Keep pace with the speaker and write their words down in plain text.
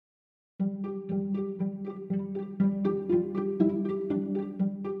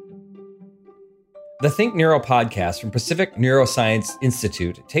The Think Neuro podcast from Pacific Neuroscience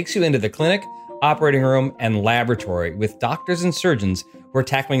Institute takes you into the clinic, operating room, and laboratory with doctors and surgeons who are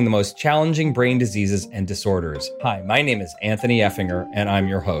tackling the most challenging brain diseases and disorders. Hi, my name is Anthony Effinger, and I'm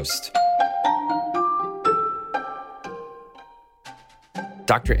your host.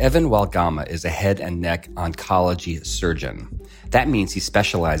 Dr. Evan Walgama is a head and neck oncology surgeon. That means he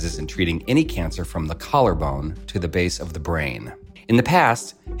specializes in treating any cancer from the collarbone to the base of the brain. In the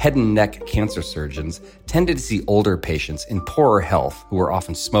past, head and neck cancer surgeons tended to see older patients in poorer health who were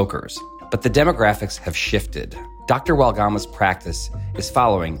often smokers. But the demographics have shifted. Dr. Walgama's practice is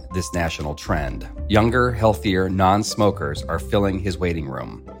following this national trend. Younger, healthier, non-smokers are filling his waiting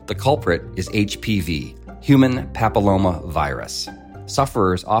room. The culprit is HPV, human papilloma virus.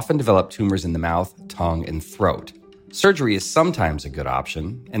 Sufferers often develop tumors in the mouth, tongue, and throat. Surgery is sometimes a good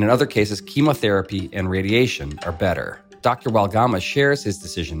option, and in other cases, chemotherapy and radiation are better. Dr. Walgama shares his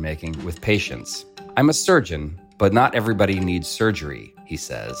decision-making with patients. I'm a surgeon, but not everybody needs surgery, he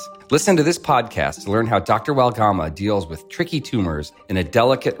says. Listen to this podcast to learn how Dr. Walgama deals with tricky tumors in a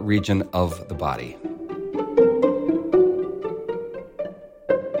delicate region of the body.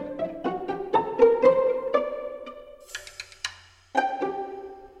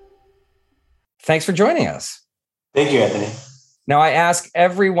 Thanks for joining us. Thank you, Anthony. Now, I ask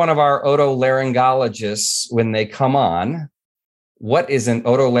every one of our otolaryngologists when they come on, what is an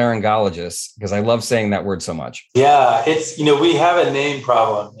otolaryngologist? Because I love saying that word so much. Yeah, we have a name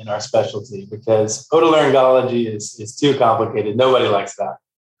problem in our specialty because otolaryngology is too complicated. Nobody likes that.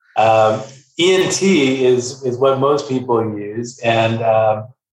 ENT is what most people use. And,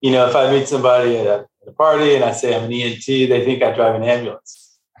 if I meet somebody at a party and I say I'm an ENT, they think I drive an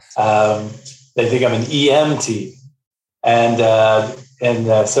ambulance. They think I'm an EMT.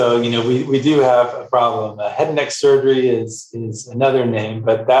 So we do have a problem. Head and neck surgery is another name,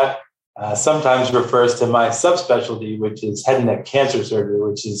 but that sometimes refers to my subspecialty, which is head and neck cancer surgery,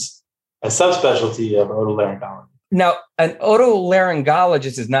 which is a subspecialty of otolaryngology. Now, an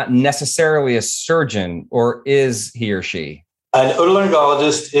otolaryngologist is not necessarily a surgeon, or is he or she? An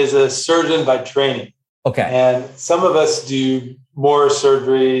otolaryngologist is a surgeon by training. Okay. And some of us do more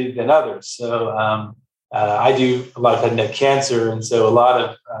surgery than others. So I do a lot of head and neck cancer, and so a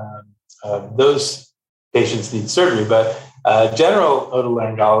lot of those patients need surgery. But general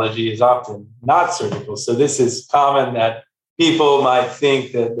otolaryngology is often not surgical. So this is common that people might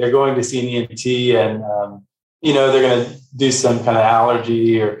think that they're going to see an ENT and they're going to do some kind of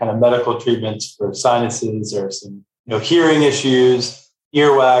allergy or kind of medical treatments for sinuses or some hearing issues,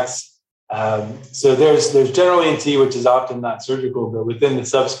 earwax. So there's general ENT, which is often not surgical, but within the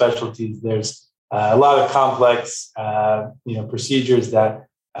subspecialties, there's a lot of complex, procedures that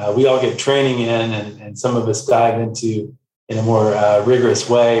we all get training in, and some of us dive into in a more rigorous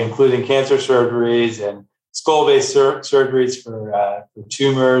way, including cancer surgeries and skull-based surgeries for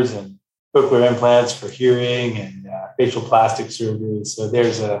tumors and cochlear implants for hearing and facial plastic surgery. So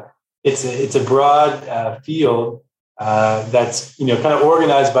it's a broad field that's kind of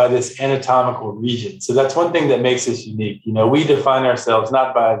organized by this anatomical region. So that's one thing that makes us unique. We define ourselves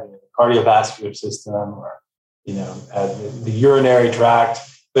not by the cardiovascular system or the urinary tract,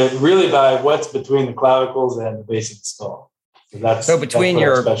 but really by what's between the clavicles and the base of the skull. So between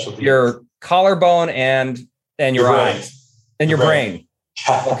your collarbone and your eyes and your brain.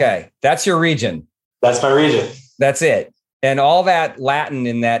 Okay, that's your region. That's my region. That's it. And all that Latin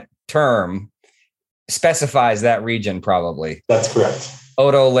in that term specifies that region, probably. That's correct.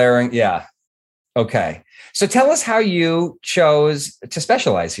 Otolaryng. Yeah. Okay. So tell us how you chose to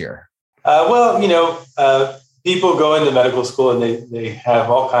specialize here. People go into medical school and they have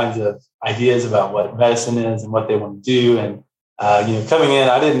all kinds of ideas about what medicine is and what they want to do. And, coming in,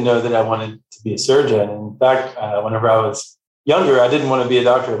 I didn't know that I wanted to be a surgeon. In fact, whenever I was younger, I didn't want to be a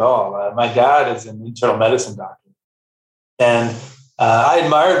doctor at all. My dad is an internal medicine doctor. And I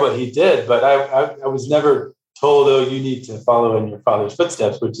admired what he did, but I was never told, you need to follow in your father's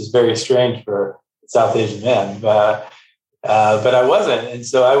footsteps, which is very strange for a South Asian man. But I wasn't. And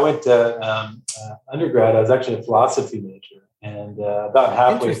so I went to undergrad. I was actually a philosophy major. And about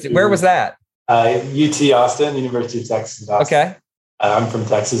halfway through... Where was that? UT Austin, University of Texas at Austin. Okay. I'm from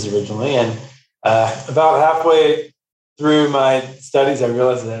Texas originally. And about halfway through my studies, I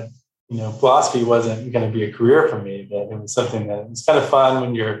realized that, philosophy wasn't going to be a career for me, but it was something that was kind of fun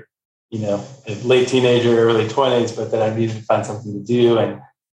when you're, a late teenager, early 20s, but that I needed to find something to do.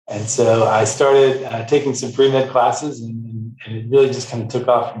 And so I started taking some pre-med classes and it really just kind of took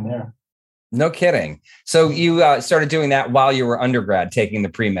off from there. No kidding. So you started doing that while you were undergrad, taking the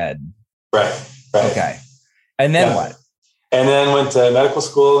pre-med. Right. Okay. And then what? And then went to medical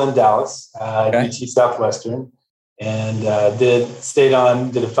school in Dallas, UT Southwestern, and did a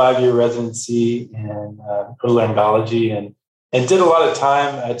 5-year residency in otolaryngology and did a lot of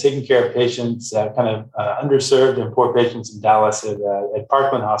time taking care of patients, underserved and poor patients in Dallas at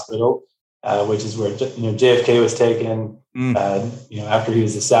Parkland Hospital, which is where JFK was taken, after he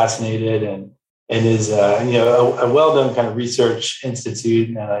was assassinated, and is a well-done kind of research institute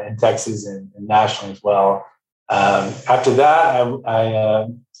in Texas and nationally as well. After that,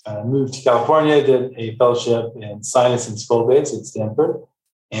 I moved to California, did a fellowship in sinus and skull base at Stanford,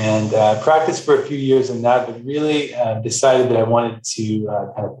 and practiced for a few years in that, but really decided that I wanted to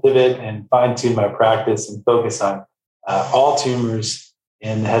kind of pivot and fine-tune my practice and focus on all tumors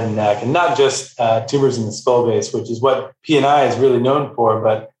in the head and neck, and not just tumors in the skull base, which is what P&I is really known for,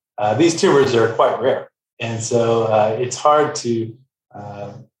 but these tumors are quite rare. And so it's hard to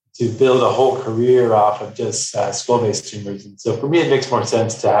build a whole career off of just skull-based tumors. And so for me, it makes more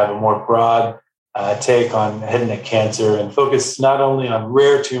sense to have a more broad take on head and neck cancer and focus not only on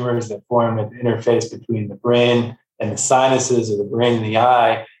rare tumors that form at the interface between the brain and the sinuses, or the brain and the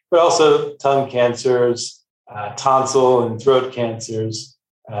eye, but also tongue cancers, tonsil and throat cancers,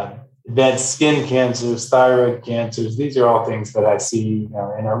 advanced skin cancers, thyroid cancers. These are all things that I see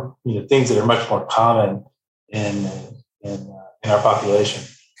and are things that are much more common in our population.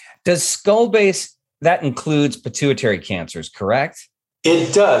 Does skull base, that includes pituitary cancers, correct?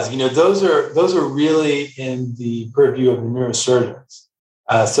 It does. Those are really in the purview of the neurosurgeons.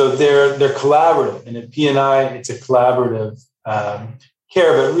 So they're collaborative, and at P&I, it's a collaborative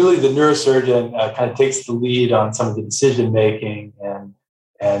care. But really, the neurosurgeon kind of takes the lead on some of the decision making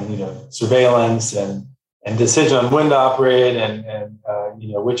and surveillance and decision on when to operate and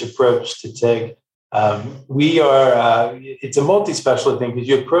which approach to take. It's a multi-specialty thing because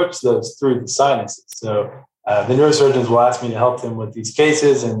you approach those through the sinuses. So the neurosurgeons will ask me to help them with these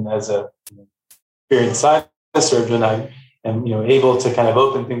cases. And as a experienced sinus surgeon, I am able to kind of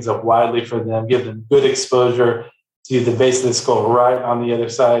open things up widely for them, give them good exposure to the base of the skull, right on the other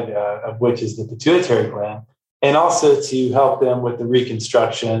side of which is the pituitary gland, and also to help them with the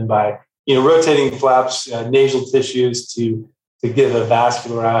reconstruction by rotating flaps, nasal tissues to give a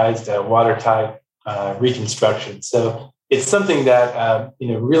vascularized, watertight reconstruction. So it's something that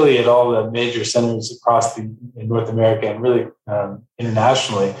really at all the major centers across in North America and really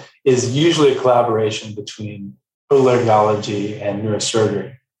internationally is usually a collaboration between otolaryngology and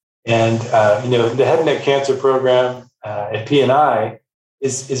neurosurgery. And the head and neck cancer program at P&I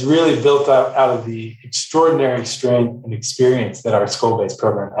is really built out of the extraordinary strength and experience that our skull-based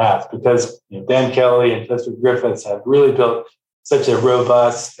program has, because Dan Kelly and Chester Griffiths have really built such a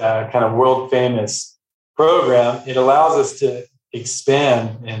robust, kind of world-famous program. It allows us to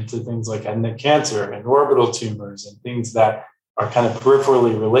expand into things like head and neck cancer and orbital tumors and things that are kind of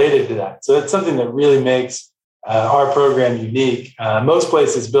peripherally related to that. So it's something that really makes our program unique. Most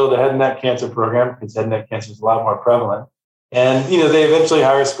places build a head and neck cancer program because head and neck cancer is a lot more prevalent. And, they eventually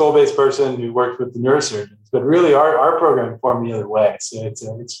hire a skull-based person who works with the neurosurgeons. But really, our program formed the other way. So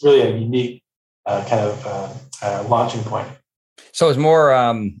it's really a unique kind of launching point. So it's more,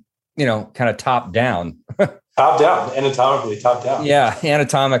 kind of top down. Top down, anatomically top down. Yeah,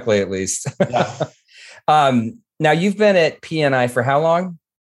 anatomically at least. Yeah. Now, you've been at P&I for how long?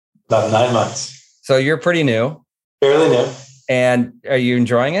 About 9 months. So you're pretty new. Fairly new. And are you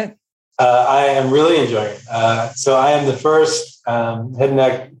enjoying it? I am really enjoying it. So I am the first head and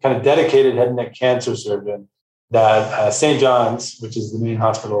neck, kind of dedicated head and neck cancer surgeon that St. John's, which is the main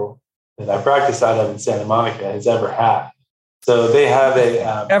hospital that I practice out of in Santa Monica, has ever had. So they have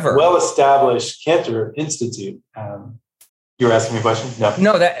a well-established cancer institute. You were asking me a question?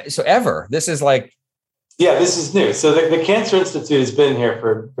 No, ever. This is like... Yeah, this is new. So the Cancer Institute has been here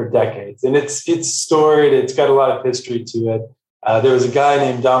for decades, and it's storied. It's got a lot of history to it. There was a guy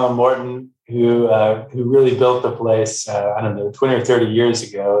named Donald Morton who really built the place, 20 or 30 years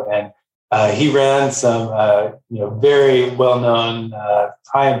ago. And he ran some, very well-known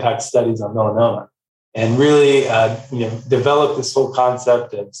high-impact studies on melanoma and really, developed this whole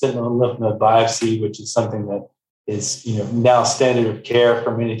concept of sentinel lymph node biopsy, which is something that is, now standard of care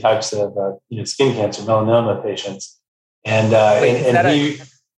for many types of, skin cancer, melanoma patients. And,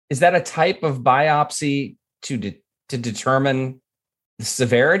 is that a type of biopsy to determine the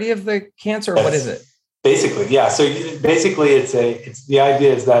severity of the cancer? Or what is it? Basically, yeah. So basically, it's the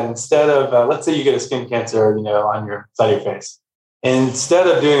idea is that instead of let's say you get a skin cancer, on your side of your face, instead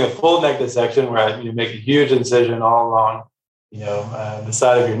of doing a full neck dissection where you make a huge incision all along, the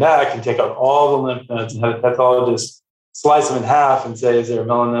side of your neck and take out all the lymph nodes and have a pathologist slice them in half and say, is there a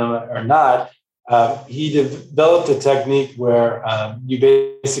melanoma or not? he developed a technique where you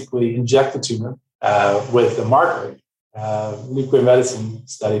basically inject the tumor with a marker, nuclear medicine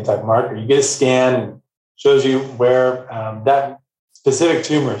study type marker. You get a scan and shows you where that specific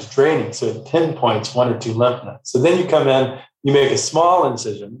tumor is draining. So it pinpoints one or two lymph nodes. So then you come in, you make a small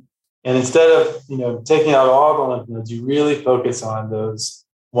incision, and instead of taking out all the lymph nodes, you really focus on those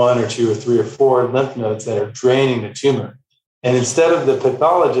one or two or three or four lymph nodes that are draining the tumor. And instead of the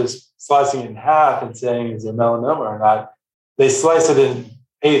pathologist slicing it in half and saying, is there melanoma or not, they slice it in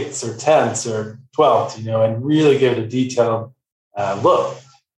eighths or tenths or twelfths, and really give it a detailed look.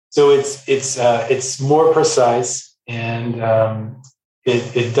 So it's more precise, and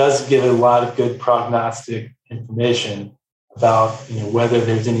it does give a lot of good prognostic information about whether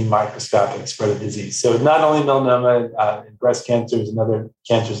there's any microscopic spread of disease. So not only melanoma and breast cancers and other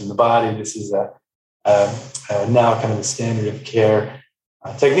cancers in the body, this is now kind of a standard of care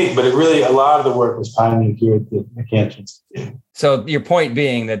technique, but a lot of the work was pioneered here at the Cancer Institute. So your point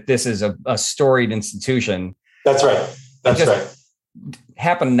being that this is a storied institution. That's right. That's right.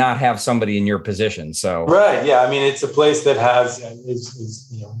 Happen to not have somebody in your position. So right. Yeah. I mean, it's a place that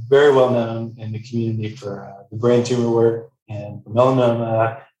is very well known in the community for the brain tumor work and for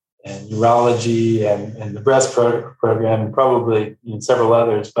melanoma and urology and the breast program and probably several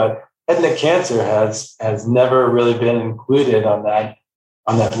others. But head and neck cancer has never really been included on that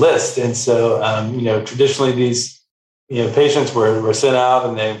list. And so, traditionally these, patients were sent out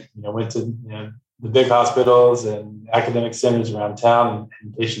and they, went to, the big hospitals and academic centers around town,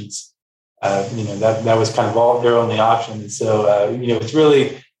 and patients, that was kind of all their only option. And so, it's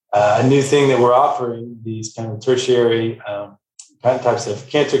really a new thing that we're offering, these kind of tertiary types of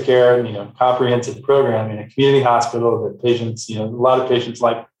cancer care, comprehensive program in a community hospital that patients, a lot of patients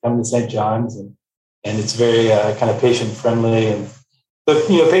like coming to St. John's, and it's very kind of patient friendly. And but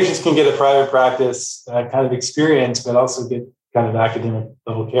patients can get a private practice kind of experience, but also get kind of academic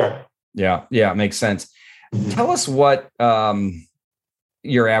level care. Yeah, makes sense. Mm-hmm. Tell us what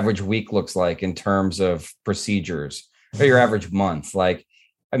your average week looks like in terms of procedures, or your average month. Like,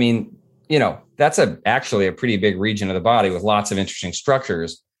 I mean, that's actually a pretty big region of the body with lots of interesting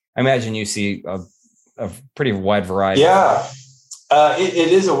structures. I imagine you see a pretty wide variety. Yeah,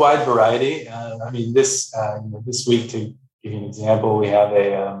 it is a wide variety. I mean, this week, to give you an example, we have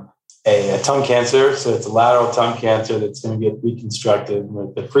a tongue cancer. So it's a lateral tongue cancer that's going to get reconstructed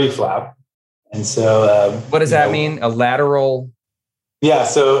with the free flap. And so, what does that mean? A lateral? Yeah.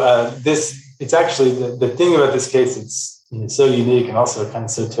 So it's actually the thing about this case. It's so unique and also kind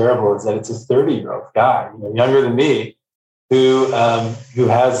of so terrible is that it's a 30-year-old guy, younger than me, who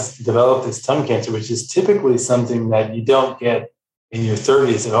has developed this tongue cancer, which is typically something that you don't get in your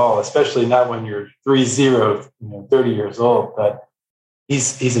 30s at all, especially not when you're 30 years old. But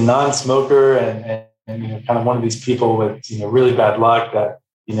he's a non-smoker and kind of one of these people with really bad luck that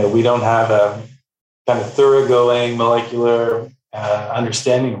we don't have a kind of thoroughgoing molecular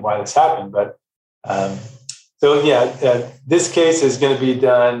understanding of why this happened. But this case is going to be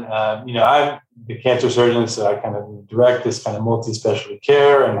done. I'm the cancer surgeon, so I kind of direct this kind of multi-specialty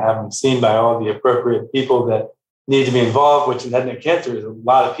care and have them seen by all the appropriate people that need to be involved, which in head and neck cancer is a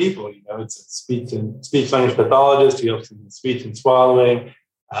lot of people. It's a speech language pathologist who helps in speech and swallowing.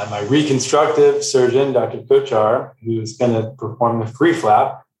 My reconstructive surgeon, Dr. Kochar, who is going to perform the free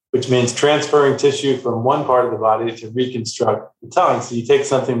flap, which means transferring tissue from one part of the body to reconstruct the tongue. So you take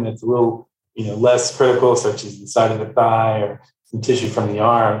something that's a little less critical, such as the side of the thigh or some tissue from the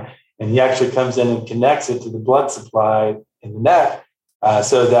arm, and he actually comes in and connects it to the blood supply in the neck,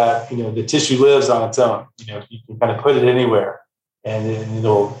 so that the tissue lives on its own. You can kind of put it anywhere, and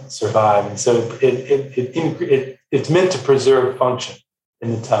it'll survive. And so it's meant to preserve function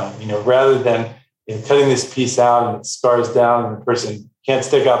in the tongue. Rather than cutting this piece out and it scars down and the person can't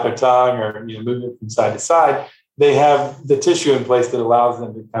stick out their tongue or move it from side to side. They have the tissue in place that allows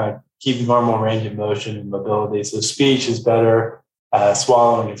them to kind of keep normal range of motion and mobility. So speech is better,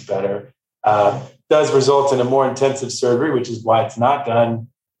 swallowing is better. Does result in a more intensive surgery, which is why it's not done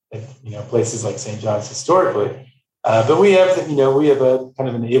at places like St. John's historically. But we have a kind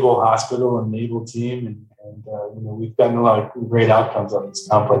of an able hospital and an able team, and we've gotten a lot of great outcomes on these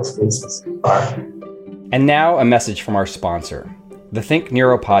complex cases. And now a message from our sponsor. The Think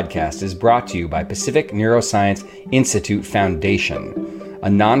Neuro podcast is brought to you by Pacific Neuroscience Institute Foundation, a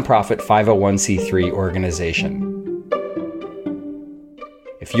nonprofit 501c3 organization.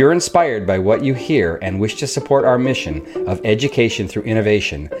 If you're inspired by what you hear and wish to support our mission of education through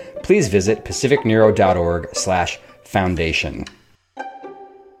innovation, please visit pacificneuro.org/foundation.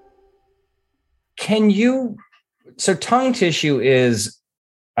 So tongue tissue is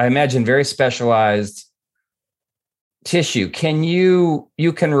I imagine, very specialized tissue.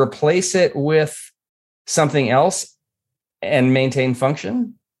 You can replace it with something else and maintain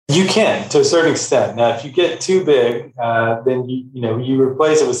function? You can, to a certain extent. Now, if you get too big, then you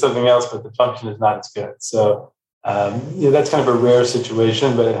replace it with something else, but the function is not as good. So that's kind of a rare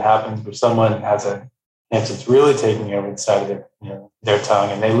situation, but it happens where someone has a cancer that's really taking over the side of their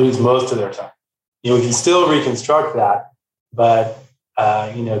tongue, and they lose most of their tongue. We can still reconstruct that, but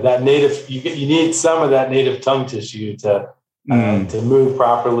that native, you need some of that native tongue tissue to move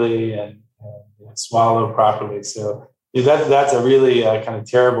properly and swallow properly. So that's a really kind of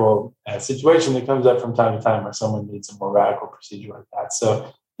terrible situation that comes up from time to time where someone needs a more radical procedure like that.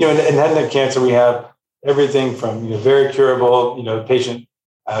 So, in head and neck cancer, we have everything from, very curable, the patient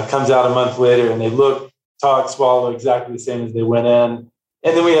comes out a month later and they look, talk, swallow exactly the same as they went in.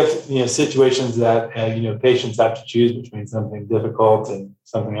 And then we have, situations that, patients have to choose between something difficult and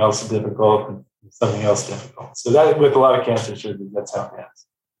something else difficult and something else difficult. So that, with a lot of cancer surgery, that's how it is.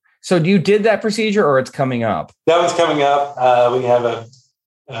 So you did that procedure, or it's coming up? That one's coming up. We have a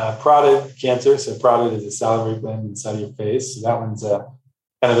parotid cancer. So parotid is a salivary gland inside of your face. So that one's kind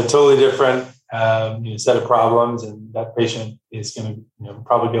of a totally different set of problems. And that patient is going to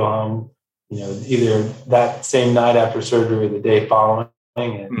probably go home, either that same night after surgery or the day following,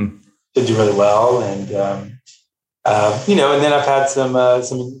 and to do really well. And and then I've had some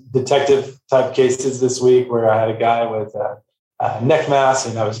detective type cases this week where I had a guy with neck mass,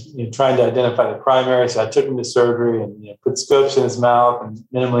 and I was trying to identify the primary. So I took him to surgery and put scopes in his mouth and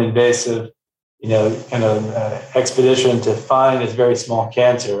minimally invasive, kind of expedition to find his very small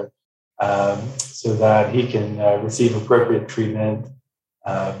cancer, so that he can receive appropriate treatment.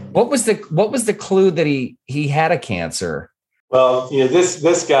 What was the clue that he had a cancer? Well,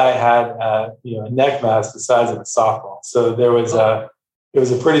 this guy had a neck mass the size of a softball. So it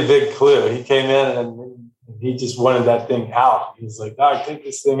was a pretty big clue. He came in and he just wanted that thing out. He was like, "Oh, take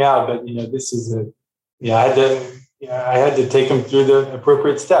this thing out." But this is I had to take him through the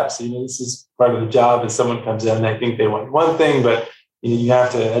appropriate steps. This is part of the job. As someone comes in, and they think they want one thing, but you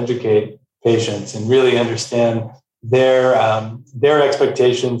have to educate patients and really understand their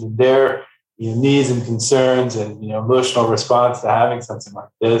expectations and their needs and concerns and emotional response to having something like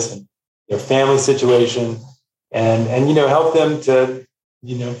this, and their family situation, and help them to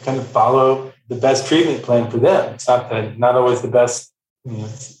kind of follow the best treatment plan for them. It's not always the best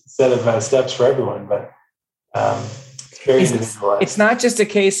set of steps for everyone, but it's very individualized. It's not just a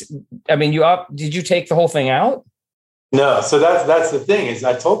case. I mean, did you take the whole thing out? No. So that's the thing is,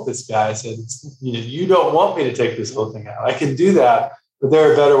 I told this guy, I said, you don't want me to take this whole thing out. I can do that, but there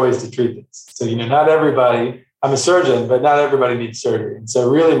are better ways to treat this. So, not everybody, I'm a surgeon, but not everybody needs surgery. And so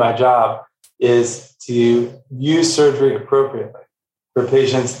really my job is to use surgery appropriately for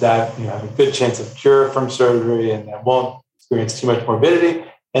patients that have a good chance of cure from surgery and that won't experience too much morbidity,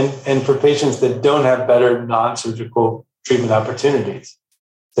 and for patients that don't have better non-surgical treatment opportunities.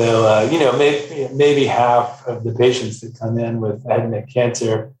 So, maybe half of the patients that come in with head and neck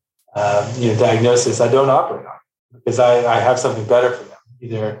cancer, diagnosis, I don't operate on because I have something better for them,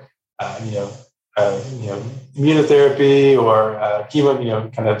 either, immunotherapy or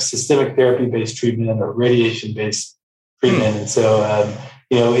chemo, kind of systemic therapy-based treatment or radiation-based treatment. And so,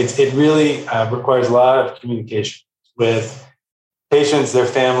 it really requires a lot of communication with patients, their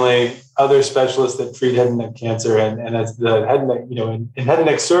family, other specialists that treat head and neck cancer. And as the head and neck, in head and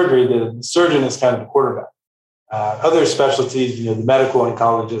neck surgery, the surgeon is kind of the quarterback. Other specialties, the medical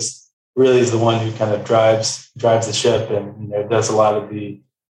oncologist really is the one who kind of drives the ship and does a lot of the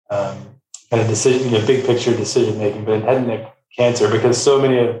kind of decision, big picture decision making. But in head and neck cancer, because so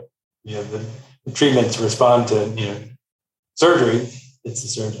many of the treatments respond to surgery, it's the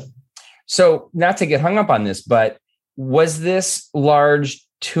surgeon. So, not to get hung up on this, but was this large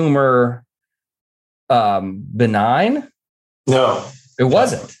tumor benign? No, it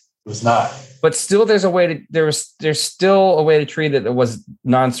wasn't. It was not. But still, there's still a way to treat it that was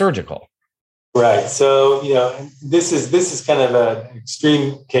non-surgical. Right. So this is kind of an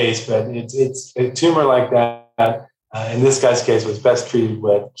extreme case, but it's a tumor like that. In this guy's case, was best treated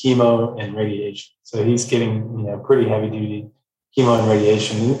with chemo and radiation. So he's getting pretty heavy duty chemo and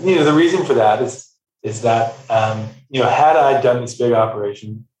radiation. And, the reason for that is that had I done this big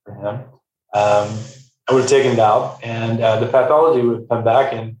operation for him, I would have taken it out, and the pathology would come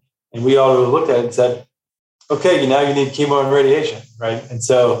back, and we all would have looked at it and said, okay, now you need chemo and radiation, right? And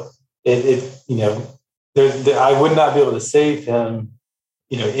so I would not be able to save him,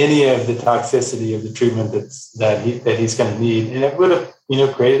 any of the toxicity of the treatment that he's going to need, and it would have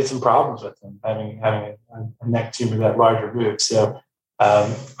created some problems with him having a neck tumor that large removed. So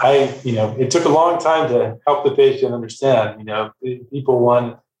it took a long time to help the patient understand.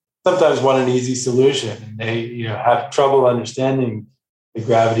 People sometimes want an easy solution, and they have trouble understanding the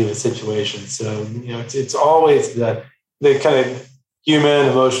gravity of a situation. So it's always the kind of human,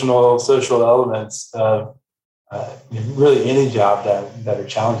 emotional, social elements of really any job that are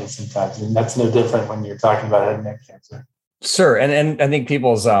challenging sometimes, and that's no different when you're talking about head and neck cancer. Sure, and I think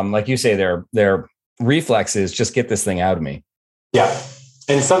people's like you say, their reflexes just get this thing out of me. Yeah,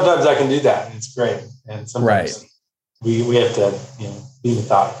 and sometimes I can do that, and it's great. And sometimes we have to be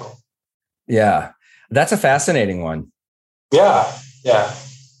methodical. Yeah, that's a fascinating one. Yeah.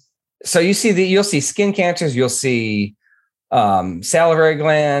 So you'll see skin cancers, you'll see salivary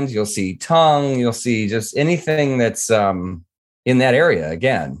glands, you'll see tongue, you'll see just anything that's in that area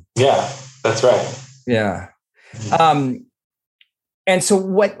again. Yeah, that's right. Yeah. And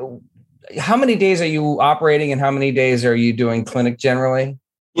so how many days are you operating and how many days are you doing clinic generally?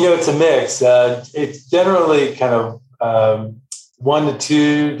 It's a mix. It's generally kind of 1 to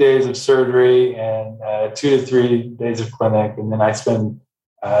 2 days of surgery and 2 to 3 days of clinic. And then I spend,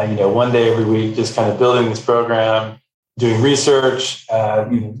 1 day every week just kind of building this program, doing research,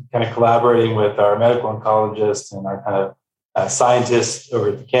 kind of collaborating with our medical oncologist and our kind of scientists over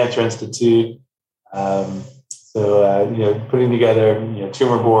at the Cancer Institute. Putting together,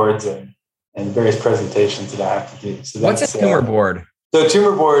 tumor boards and various presentations that I have to do. So what's a tumor board? So a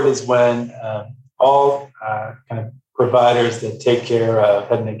tumor board is when all kind of providers that take care of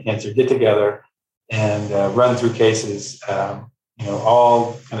head and neck cancer get together and run through cases,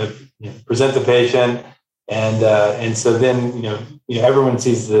 all kind of present the patient. And so then, everyone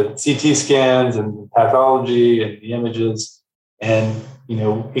sees the CT scans and the pathology and the images. And,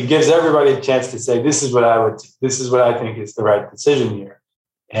 it gives everybody a chance to say, this is what I think is the right decision here.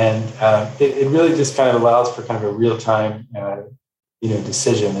 And it really just kind of allows for kind of a real-time,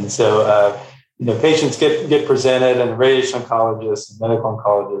 decision. And so, patients get presented, and the radiation oncologist and medical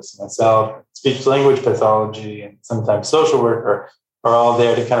oncologist and myself, speech language pathology, and sometimes social worker are all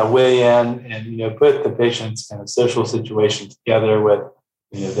there to kind of weigh in and, put the patient's kind of social situation together with,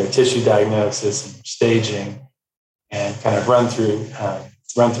 their tissue diagnosis and staging, and kind of run through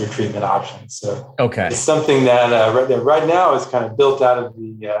treatment options. So it's something that right now is kind of built out of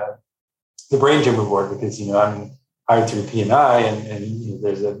the brain tumor board, because, I'm hired through PNI, and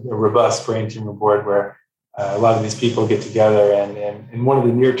there's a robust brain tumor board where a lot of these people get together, and one of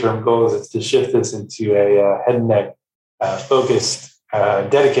the near-term goals is to shift this into a head and neck focused,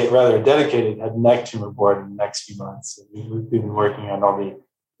 dedicated head and neck tumor board in the next few months. So we've been working on all the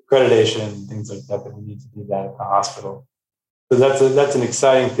accreditation and things like that we need to do that at the hospital. So that's an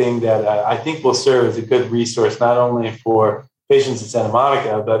exciting thing that I think will serve as a good resource, not only for patients in Santa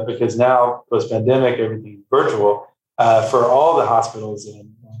Monica, but because now post-pandemic everything is virtual, for all the hospitals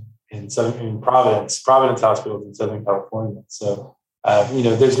in Providence hospitals in Southern California. So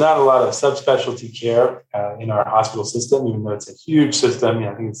there's not a lot of subspecialty care in our hospital system, even though it's a huge system.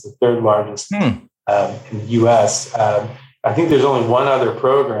 I think it's the third largest in the U.S. I think there's only one other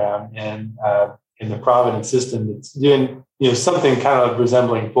program in the Providence system that's doing something kind of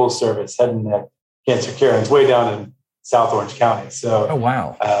resembling full service head and neck cancer care. And it's way down in South Orange County. So, oh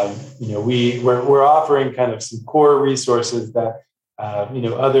wow, we're offering kind of some core resources that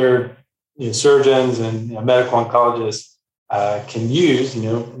other surgeons and medical oncologists can use.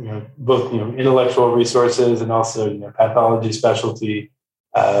 Both intellectual resources and also pathology specialty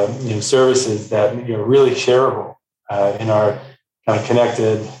services that are really shareable in our kind of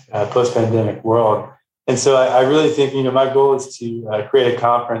connected post-pandemic world. And so I really think my goal is to create a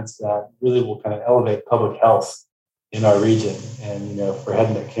conference that really will kind of elevate public health in our region and for head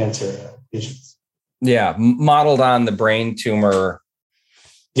and neck cancer patients. Yeah, modeled on the brain tumor.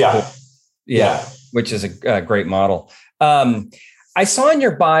 Yeah, which is a great model. I saw in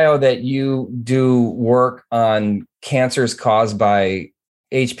your bio that you do work on cancers caused by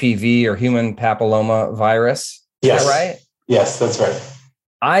HPV or human papilloma virus. Yes. Is that right? Yes, that's right.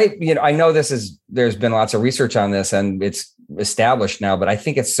 I know there's been lots of research on this and it's established now, but I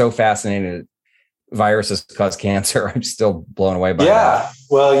think it's so fascinating that viruses cause cancer. I'm still blown away by that.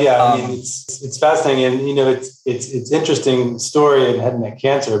 Well, I mean, it's fascinating. And, it's interesting story in head and neck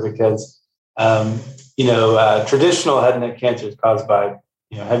cancer because, traditional head and neck cancer is caused by,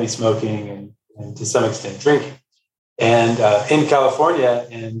 heavy smoking and to some extent drinking. And in California,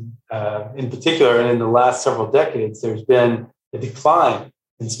 and in particular, and in the last several decades, there's been a decline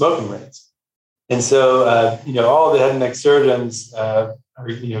in smoking rates. And so, all the head and neck surgeons are,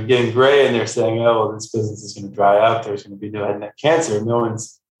 getting gray, and they're saying, oh, well, this business is going to dry up. There's going to be no head and neck cancer. No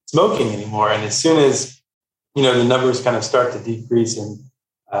one's smoking anymore. And as soon as the numbers kind of start to decrease. And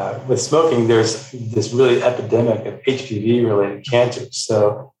with smoking, there's this really epidemic of HPV-related cancers.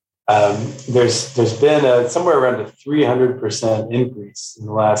 So there's been somewhere around a 300% increase in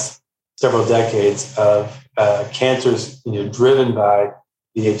the last several decades of cancers, driven by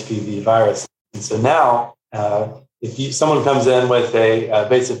the HPV virus. And so now, if someone comes in with a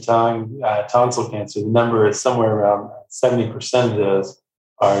base tongue tonsil cancer, the number is somewhere around 70% of those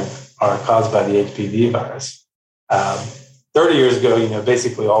are caused by the HPV virus. 30 years ago,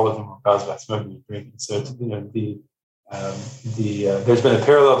 basically all of them were caused by smoking and drinking. So there's been a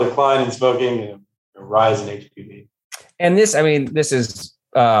parallel decline in smoking and a rise in HPV. And this is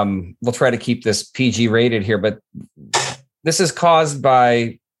we'll try to keep this PG rated here, but this is caused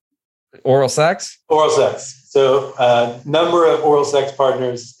by oral sex? Oral sex. So number of oral sex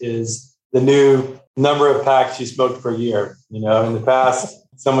partners is the new number of packs you smoked per year. In the past,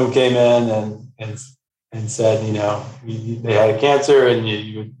 someone came in and said, they had a cancer, and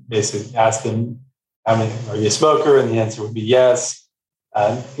you would basically ask them, "How many? Are you a smoker?" And the answer would be yes.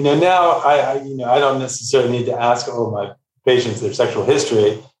 Now I don't necessarily need to ask all of my patients their sexual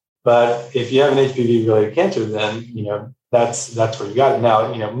history, but if you have an HPV-related cancer, then that's where you got it.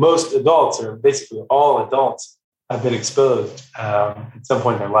 Now, most adults, or basically all adults, have been exposed at some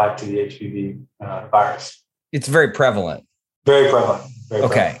point in their life to the HPV virus. It's very prevalent. Very prevalent. Very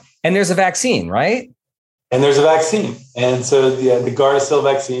okay. Prevalent. And there's a vaccine, right? And there's a vaccine. And so the Gardasil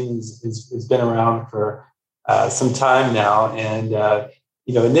vaccine has been around for some time now. And,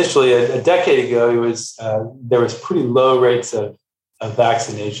 initially a decade ago, there was pretty low rates of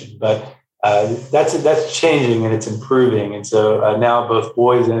vaccination, but that's changing and it's improving. And so now both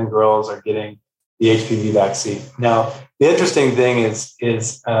boys and girls are getting the HPV vaccine. Now, the interesting thing is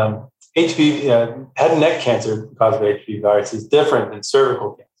HPV, head and neck cancer caused by HPV virus is different than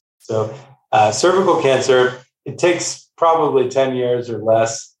cervical cancer. So cervical cancer, it takes probably 10 years or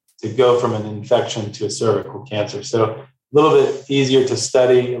less to go from an infection to a cervical cancer. So a little bit easier to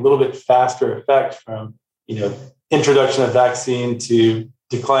study, a little bit faster effect from, introduction of vaccine to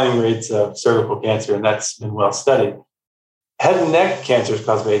declining rates of cervical cancer, and that's been well studied. Head and neck cancers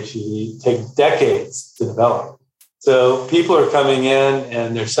caused by HPV take decades to develop. So people are coming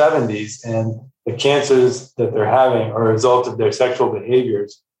in their 70s, and the cancers that they're having are a result of their sexual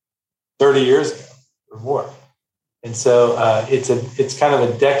behaviors 30 years ago or more. And so it's kind of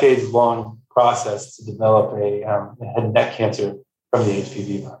a decades-long process to develop a head and neck cancer from the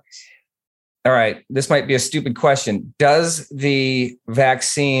HPV virus. All right. This might be a stupid question. Does the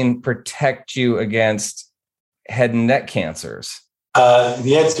vaccine protect you against head and neck cancers?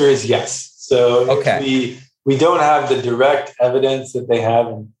 The answer is yes. So okay. We don't have the direct evidence that they have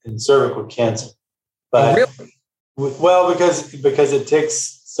in cervical cancer. But really? Well, because it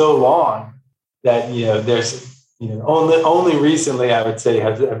takes so long that, there's, only recently, I would say,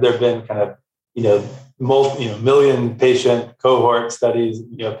 have there been kind of, million patient cohort studies.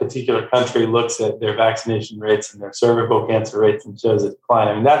 A particular country looks at their vaccination rates and their cervical cancer rates and shows a decline.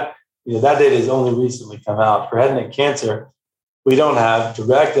 I mean, that data has only recently come out. For head and neck cancer, we don't have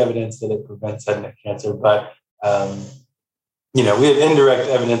direct evidence that it prevents head and neck cancer, but we have indirect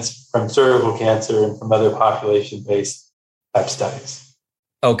evidence from cervical cancer and from other population-based type studies.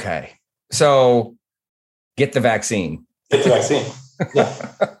 Okay, so get the vaccine. Get the vaccine. Yeah.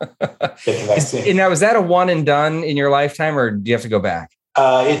 Get the vaccine. Now, is that a one and done in your lifetime, or do you have to go back?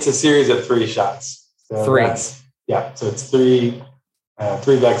 It's a series of 3 shots. So 3. So it's 3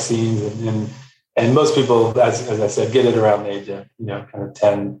 vaccines, and most people, as I said, get it around the age of kind of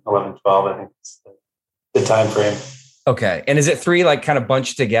 10, 11, 12. I think it's the time frame. Okay, and is it 3 like kind of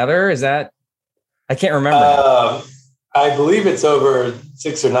bunched together? Is that? I can't remember. I believe it's over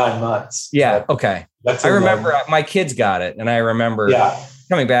 6 or 9 months. Yeah. Okay. I remember my kids got it, and I remember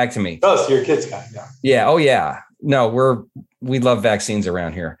coming back to me. Oh, so your kids got it. Yeah. Yeah. Oh, yeah. No, we love vaccines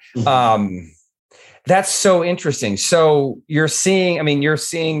around here. Mm-hmm. That's so interesting. So you're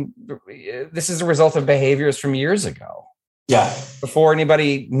seeing this is a result of behaviors from years ago. Yeah. Before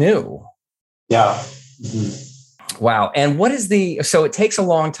anybody knew. Yeah. Mm-hmm. Wow. And so it takes a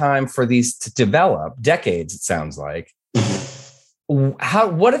long time for these to develop, decades, it sounds like. Mm-hmm.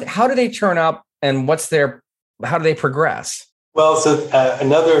 How do they turn up, and how do they progress? Well, so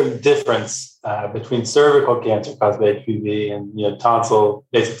another difference between cervical cancer caused by HPV and tonsil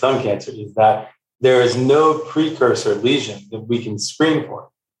base tongue cancer is that there is no precursor lesion that we can screen for.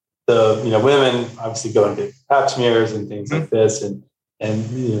 So women obviously go and get pap smears and things like this, and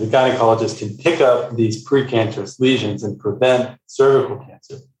the gynecologist can pick up these precancerous lesions and prevent cervical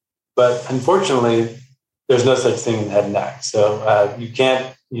cancer. But unfortunately, there's no such thing in head and neck. So you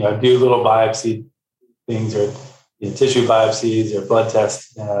can't do little biopsy things, or tissue biopsies or blood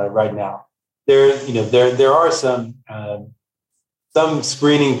tests right now. There are some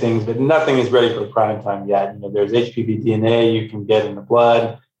screening things, but nothing is ready for prime time yet. There's HPV DNA you can get in the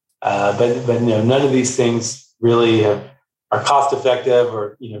blood, but none of these things really are cost effective,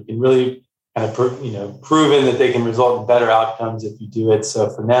 or can really kind of proven that they can result in better outcomes if you do it. So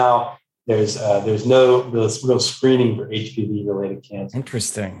for now, there's no real screening for HPV related cancer.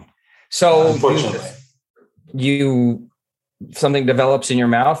 Interesting. So unfortunately, something develops in your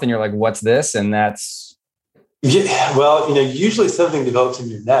mouth and you're like, what's this? And that's... Yeah, well, usually something develops in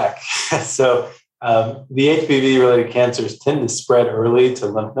your neck. So the HPV related cancers tend to spread early to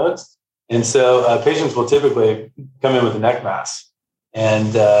lymph nodes. And so patients will typically come in with a neck mass,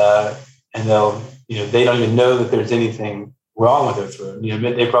 and they'll, they don't even know that there's anything wrong with their throat.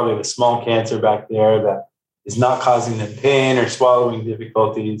 They probably have a small cancer back there that is not causing them pain or swallowing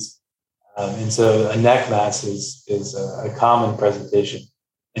difficulties. And so a neck mass is a common presentation.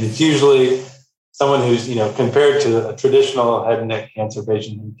 And it's usually someone who's, compared to a traditional head and neck cancer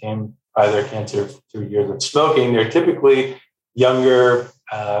patient who came by their cancer through years of smoking, they're typically younger,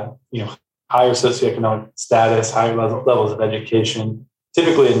 higher socioeconomic status, higher levels of education,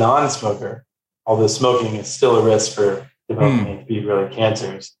 typically a non-smoker, although smoking is still a risk for developing HPV-related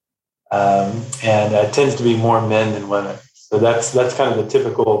cancers. And it tends to be more men than women. So that's kind of the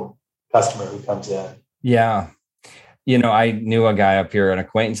typical customer who comes in. Yeah. I knew a guy up here, an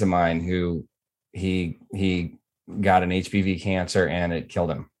acquaintance of mine, who he got an HPV cancer and it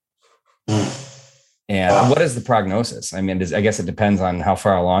killed him. And wow. What is the prognosis? I mean, I guess it depends on how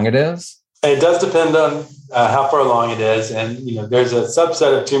far along it is. It does depend on how far along it is. And, there's a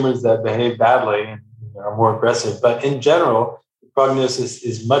subset of tumors that behave badly and are more aggressive. But in general, the prognosis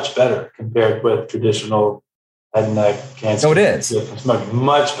is much better compared with traditional head and neck cancer. So it is.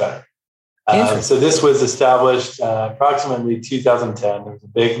 Much better. So this was established approximately 2010. There was a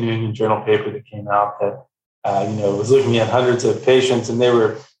big New England Journal paper that came out that, was looking at hundreds of patients, and they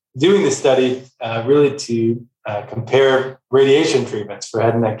were doing the study really to compare radiation treatments for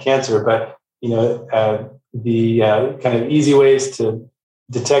head and neck cancer. But, the kind of easy ways to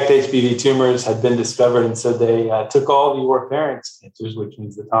detect HPV tumors had been discovered. And so they took all the oropharynx cancers, which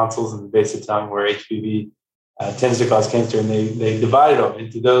means the tonsils and the base of tongue where HPV tends to cause cancer, and they divided them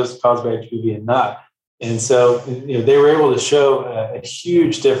into those caused by HPV and not. And so, they were able to show a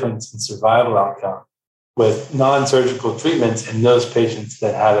huge difference in survival outcome with non-surgical treatments in those patients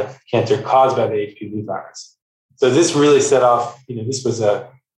that had a cancer caused by the HPV virus. So this really set off, this was a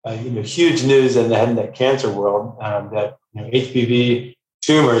huge news in the head and neck cancer world, that HPV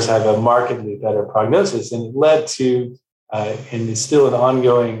tumors have a markedly better prognosis, and it led to and is still an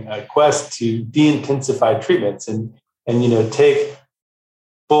ongoing quest to de-intensify treatments and take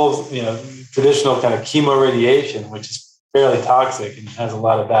full traditional kind of chemoradiation, which is fairly toxic and has a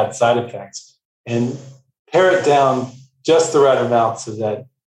lot of bad side effects, and pare it down just the right amount so that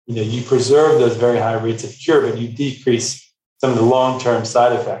you preserve those very high rates of cure, but you decrease some of the long-term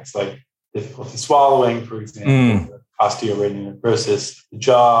side effects like difficulty swallowing, for example, osteoradionecrosis, the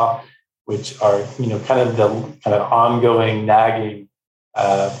jaw, which are kind of ongoing nagging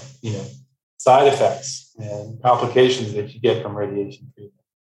side effects and complications that you get from radiation treatment.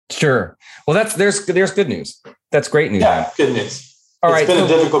 Sure. Well, there's good news. That's great news. Yeah, good news. It's been a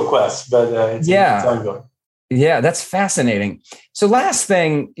difficult quest, but it's ongoing. Yeah, that's fascinating. So last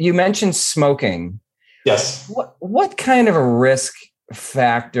thing, you mentioned smoking. Yes. What kind of a risk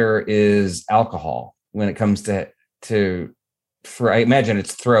factor is alcohol when it comes for I imagine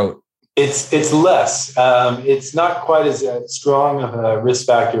it's throat? It's less. It's not quite as strong of a risk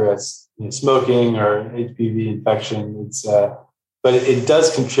factor as smoking or HPV infection. But it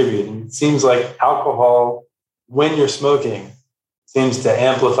does contribute. And it seems like alcohol, when you're smoking, seems to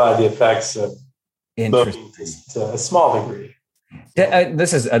amplify the effects of smoking to a small degree.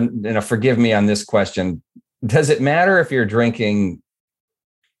 This is, forgive me on this question. Does it matter if you're drinking,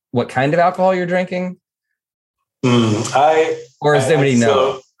 what kind of alcohol you're drinking? Or does anybody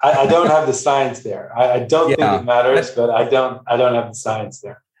know? I don't have the science there. I don't think it matters, but I don't have the science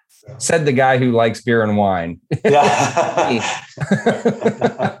there. So. Said the guy who likes beer and wine. Yeah.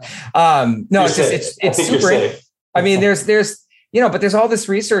 No, it's super safe. I mean, there's but there's all this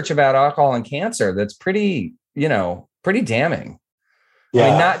research about alcohol and cancer that's pretty damning. Yeah. I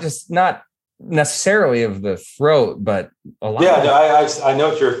mean, not necessarily of the throat, but a lot. Yeah, I know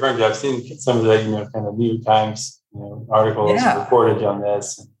what you're referring to. I've seen some of the kind of New York Times articles reported on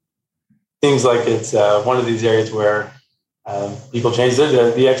this. And seems like it's one of these areas where people change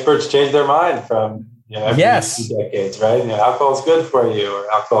the experts change their mind from every few decades, right? Alcohol is good for you, or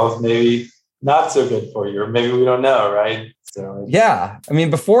alcohol is maybe not so good for you, or maybe we don't know, right? So yeah, I mean,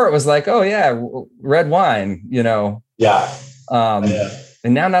 before it was like, oh yeah, red wine, yeah.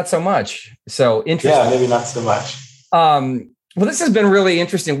 And now not so much. So interesting. Yeah, maybe not so much. Well, this has been really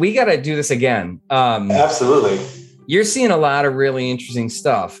interesting. We got to do this again. Absolutely. You're seeing a lot of really interesting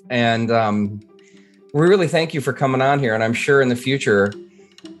stuff, and we really thank you for coming on here. And I'm sure in the future,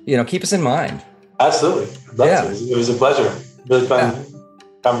 keep us in mind. Absolutely. I'd love to. It was a pleasure. Really fun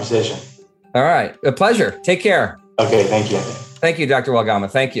conversation. All right. A pleasure. Take care. Okay. Thank you. Thank you, Dr. Walgama.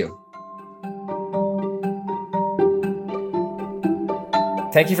 Thank you.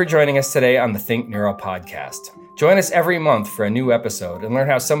 Thank you for joining us today on the Think Neuro podcast. Join us every month for a new episode and learn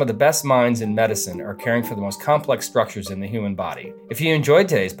how some of the best minds in medicine are caring for the most complex structures in the human body. If you enjoyed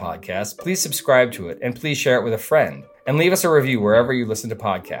today's podcast, please subscribe to it and please share it with a friend and leave us a review wherever you listen to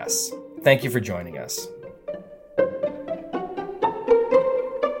podcasts. Thank you for joining us.